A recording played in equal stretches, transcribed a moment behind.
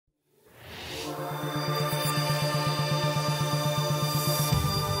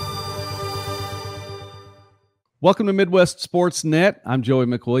Welcome to Midwest Sports Net. I'm Joey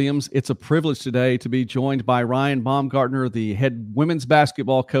McWilliams. It's a privilege today to be joined by Ryan Baumgartner, the head women's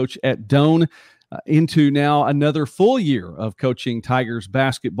basketball coach at Doane, into now another full year of coaching Tigers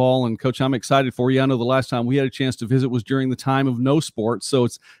basketball. And Coach, I'm excited for you. I know the last time we had a chance to visit was during the time of no sports, so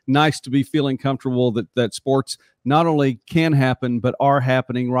it's nice to be feeling comfortable that sports not only can happen, but are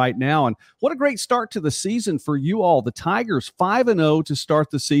happening right now. And what a great start to the season for you all. The Tigers 5-0 to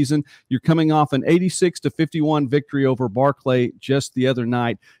start the season. You're coming off an 86-51 victory over Barclay just the other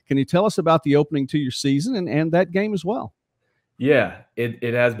night. Can you tell us about the opening to your season and that game as well? Yeah,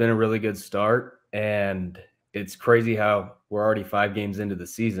 it has been a really good start, and it's crazy how we're already 5 games into the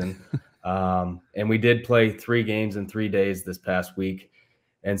season. And we did play 3 games in 3 days this past week.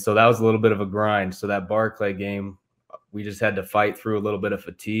 And so that was a little bit of a grind. So that Barclay game, we just had to fight through a little bit of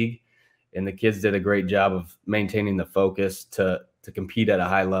fatigue, and the kids did a great job of maintaining the focus to compete at a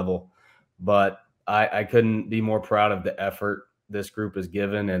high level. But I couldn't be more proud of the effort this group has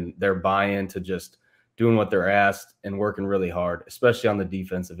given and their buy-in to just doing what they're asked and working really hard, especially on the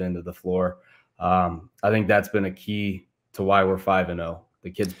defensive end of the floor. I think that's been a key to why we're 5-0. The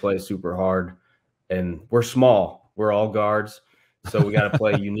kids play super hard, and we're small. We're all guards. So we got to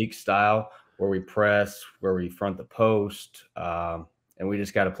play a unique style where we press, where we front the post, and we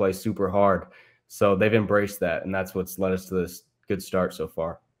just got to play super hard. So they've embraced that, and that's what's led us to this good start so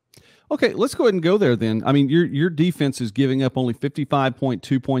far. Okay, let's go ahead and go there then. I mean, your defense is giving up only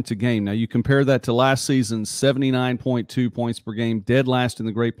 55.2 points a game. Now, you compare that to last season's 79.2 points per game, dead last in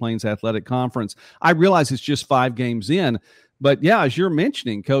the Great Plains Athletic Conference. I realize it's just 5 games in, but yeah, as you're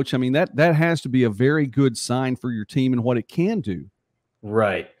mentioning, Coach, I mean, that has to be a very good sign for your team and what it can do.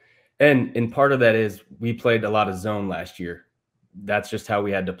 Right. And part of that is we played a lot of zone last year. That's just how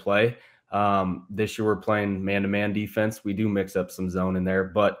we had to play. This year we're playing man-to-man defense. We do mix up some zone in there,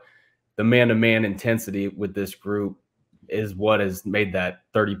 but the man-to-man intensity with this group is what has made that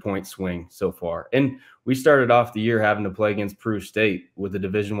 30-point swing so far. And we started off the year having to play against Peru State with a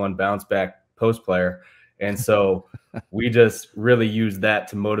Division I bounce-back post player. And so we just really use that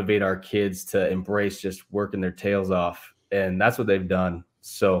to motivate our kids to embrace just working their tails off. And that's what they've done.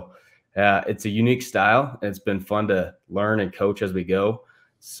 So it's a unique style, and it's been fun to learn and coach as we go.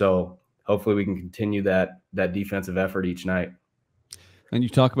 So hopefully we can continue that defensive effort each night. And you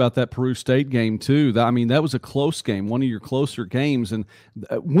talk about that Peru State game too. I mean, that was a close game, one of your closer games. And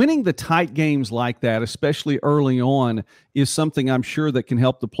winning the tight games like that, especially early on, is something I'm sure that can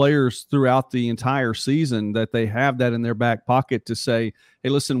help the players throughout the entire season, that they have that in their back pocket to say, hey,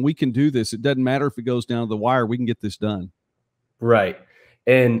 listen, we can do this. It doesn't matter if it goes down to the wire. We can get this done. Right.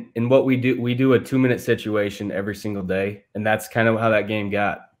 And what we do a 2-minute situation every single day, and that's kind of how that game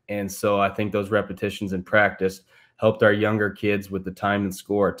got. And so I think those repetitions in practice helped our younger kids with the time and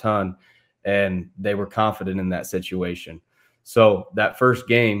score a ton, and they were confident in that situation. So that first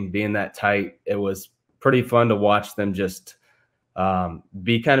game being that tight, it was pretty fun to watch them just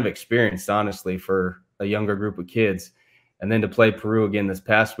be kind of experienced, honestly, for a younger group of kids. And then to play Peru again this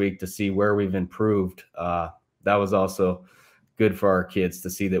past week to see where we've improved, that was also good for our kids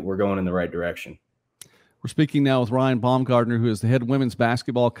to see that we're going in the right direction. We're speaking now with Ryan Baumgartner, who is the head women's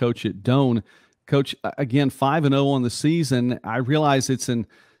basketball coach at Doane. Coach, again, 5-0 on the season. I realize it's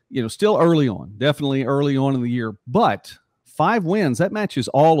still early on, definitely early on in the year, but 5 wins, that matches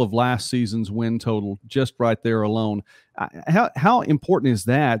all of last season's win total just right there alone. How important is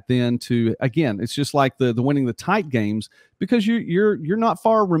that then to, again, it's just like the winning the tight games, because you're not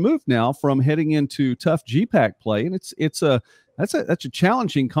far removed now from heading into tough GPAC play, and that's a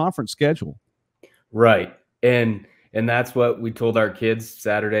challenging conference schedule. Right. And that's what we told our kids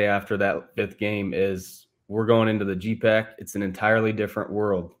Saturday after that 5th game is we're going into the GPAC. It's an entirely different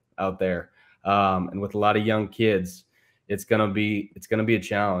world out there. And with a lot of young kids, it's going to be a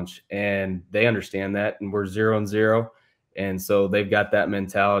challenge, and they understand that, and we're 0-0. And so they've got that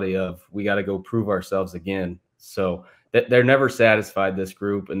mentality of we got to go prove ourselves again. So they're never satisfied, this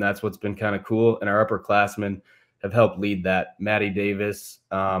group. And that's what's been kind of cool. And our upperclassmen have helped lead that. Maddie Davis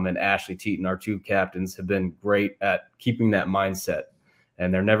and Ashley Teaton, our 2 captains, have been great at keeping that mindset,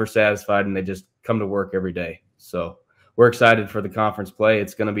 and they're never satisfied, and they just come to work every day. So we're excited for the conference play.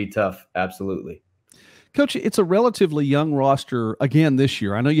 It's going to be tough. Absolutely. Coach, it's a relatively young roster again this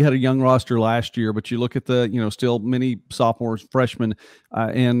year. I know you had a young roster last year, but you look at the, still many sophomores, freshmen,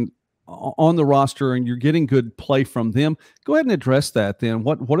 and on the roster, and you're getting good play from them. Go ahead and address that then.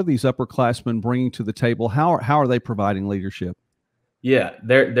 What are these upperclassmen bringing to the table? How are they providing leadership? Yeah,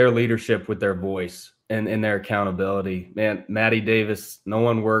 their leadership with their voice and their accountability. Man, Maddie Davis, no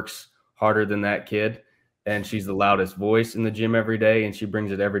one works harder than that kid. and she's the loudest voice in the gym every day, and she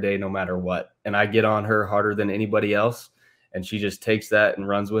brings it every day no matter what. And I get on her harder than anybody else, and she just takes that and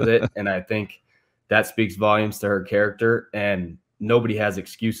runs with it. And I think that speaks volumes to her character, and nobody has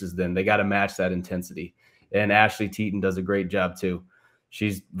excuses then. They got to match that intensity. And Ashley Teaton does a great job too.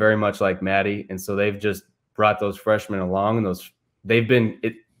 She's very much like Maddie, and so they've just brought those freshmen along, and they've been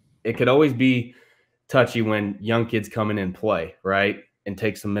it could always be touchy when young kids come in and play, right, and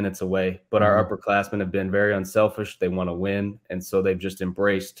take some minutes away. But our upperclassmen have been very unselfish. They want to win, and so they've just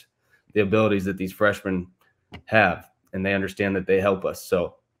embraced the abilities that these freshmen have, and they understand that they help us.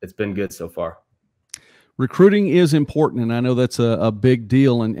 So it's been good so far. Recruiting is important, and I know that's a big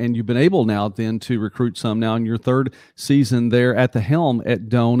deal, and you've been able now then to recruit some now in your third season there at the helm at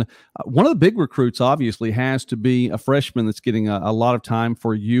Doane. One of the big recruits obviously has to be a freshman that's getting a lot of time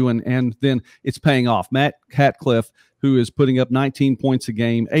for you, and then it's paying off. Matt Catcliffe, who is putting up 19 points a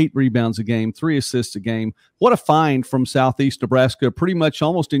game, 8 rebounds a game, 3 assists a game. What a find from Southeast Nebraska, pretty much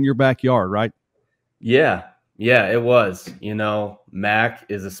almost in your backyard, right? Yeah, it was. You know, Mac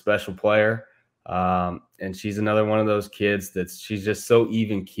is a special player. And she's another one of those kids she's just so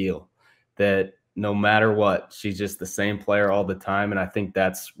even keel that no matter what, she's just the same player all the time. And I think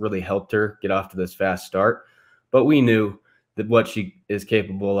that's really helped her get off to this fast start. But we knew that what she is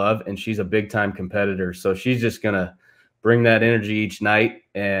capable of, and she's a big time competitor. So she's just going to bring that energy each night.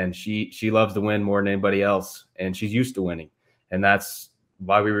 And she loves to win more than anybody else. And she's used to winning. And that's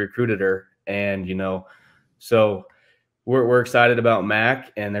why we recruited her. And, you know, so we're excited about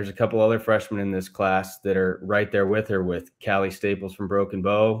Mac, and there's a couple other freshmen in this class that are right there with her, with Callie Staples from Broken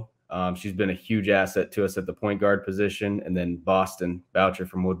Bow. She's been a huge asset to us at the point guard position, and then Boston Boucher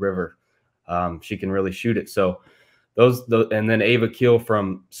from Wood River. She can really shoot it. So those and then Ava Keel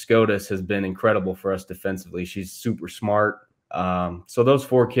from SCOTUS has been incredible for us defensively. She's super smart. So those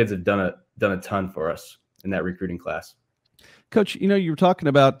 4 kids have done a ton for us in that recruiting class. Coach, you know, you were talking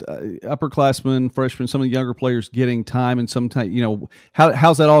about upperclassmen, freshmen, some of the younger players getting time, and sometimes, you know,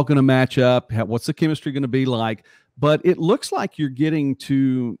 how's that all going to match up? What's the chemistry going to be like? But it looks like you're getting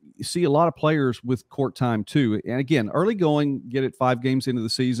to see a lot of players with court time too. And again, early going, get it 5 games into the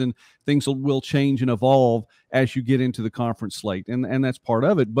season, things will change and evolve as you get into the conference slate, and that's part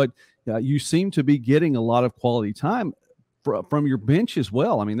of it. But you seem to be getting a lot of quality time from your bench as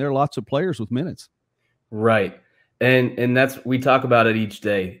well. I mean, there are lots of players with minutes. Right. And we talk about it each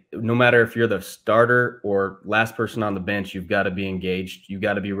day. No matter if you're the starter or last person on the bench, you've got to be engaged. You've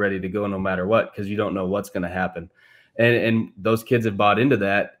got to be ready to go no matter what, because you don't know what's going to happen. And those kids have bought into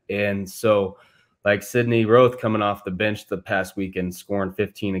that. And so like Sydney Roth coming off the bench the past weekend, scoring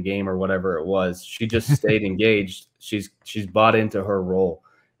 15 a game or whatever it was, she just stayed engaged. She's bought into her role,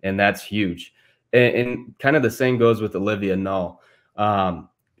 and that's huge. And kind of the same goes with Olivia Null. A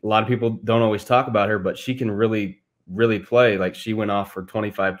lot of people don't always talk about her, but she can really play. Like, she went off for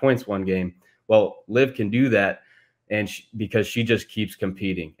 25 points one game. Well, Liv can do that, and because she just keeps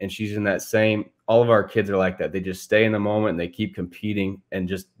competing, and she's in that same. All of our kids are like that. They just stay in the moment, and they keep competing and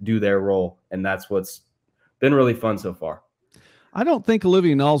just do their role, and that's what's been really fun so far. I don't think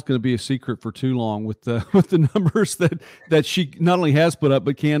Olivia Null is going to be a secret for too long with the numbers that she not only has put up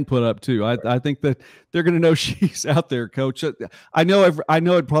but can put up too. I think that they're going to know she's out there, Coach. I know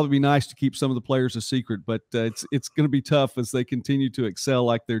it'd probably be nice to keep some of the players a secret, but it's going to be tough as they continue to excel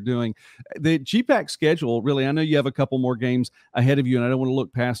like they're doing. The GPAC schedule, really, I know you have a couple more games ahead of you, and I don't want to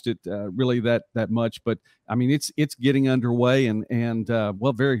look past it really that much, but I mean it's getting underway and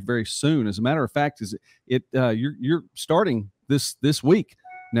well, very very soon. As a matter of fact, you're starting this week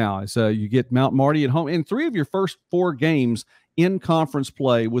now, as you get Mount Marty at home in 3 of your first 4 games in conference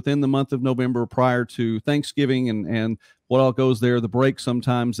play within the month of November prior to Thanksgiving and what all goes there, the break.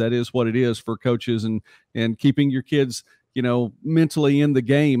 Sometimes that is what it is for coaches and keeping your kids, you know, mentally in the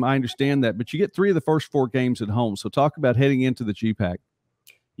game. I understand that, but you get 3 of the first 4 games at home. So talk about heading into the GPAC.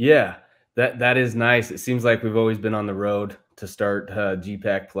 Yeah, that is nice. It seems like we've always been on the road to start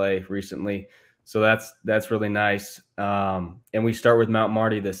GPAC play recently. So that's really nice. And we start with Mount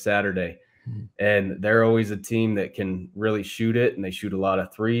Marty this Saturday. And they're always a team that can really shoot it, and they shoot a lot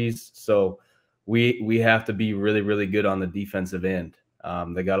of threes. So we have to be really, really good on the defensive end.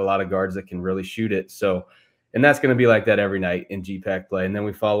 They got a lot of guards that can really shoot it. So, and that's going to be like that every night in GPAC play. And then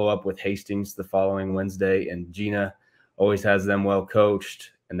we follow up with Hastings the following Wednesday, and Gina always has them well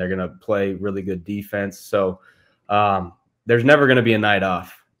coached, and they're going to play really good defense. So there's never going to be a night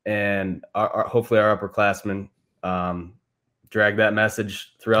off. And hopefully our upperclassmen drag that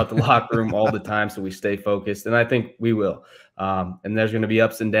message throughout the locker room all the time, so we stay focused. And I think we will. And there's going to be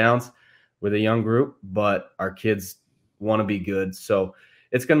ups and downs with a young group, but our kids want to be good. So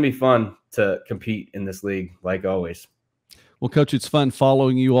it's going to be fun to compete in this league, like always. Well, Coach, it's fun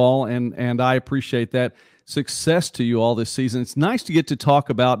following you all, and I appreciate that. Success to you all this season. It's nice to get to talk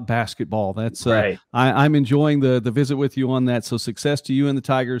about basketball. That's right. I'm enjoying the visit with you on that. So success to you and the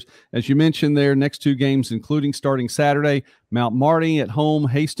Tigers. As you mentioned there, next 2 games, including starting Saturday, Mount Marty at home,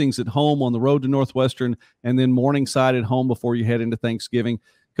 Hastings at home on the road to Northwestern, and then Morningside at home before you head into Thanksgiving.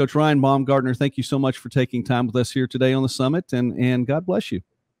 Coach Ryan Baumgartner, thank you so much for taking time with us here today on the Summit, and God bless you.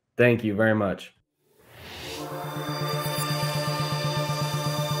 Thank you very much.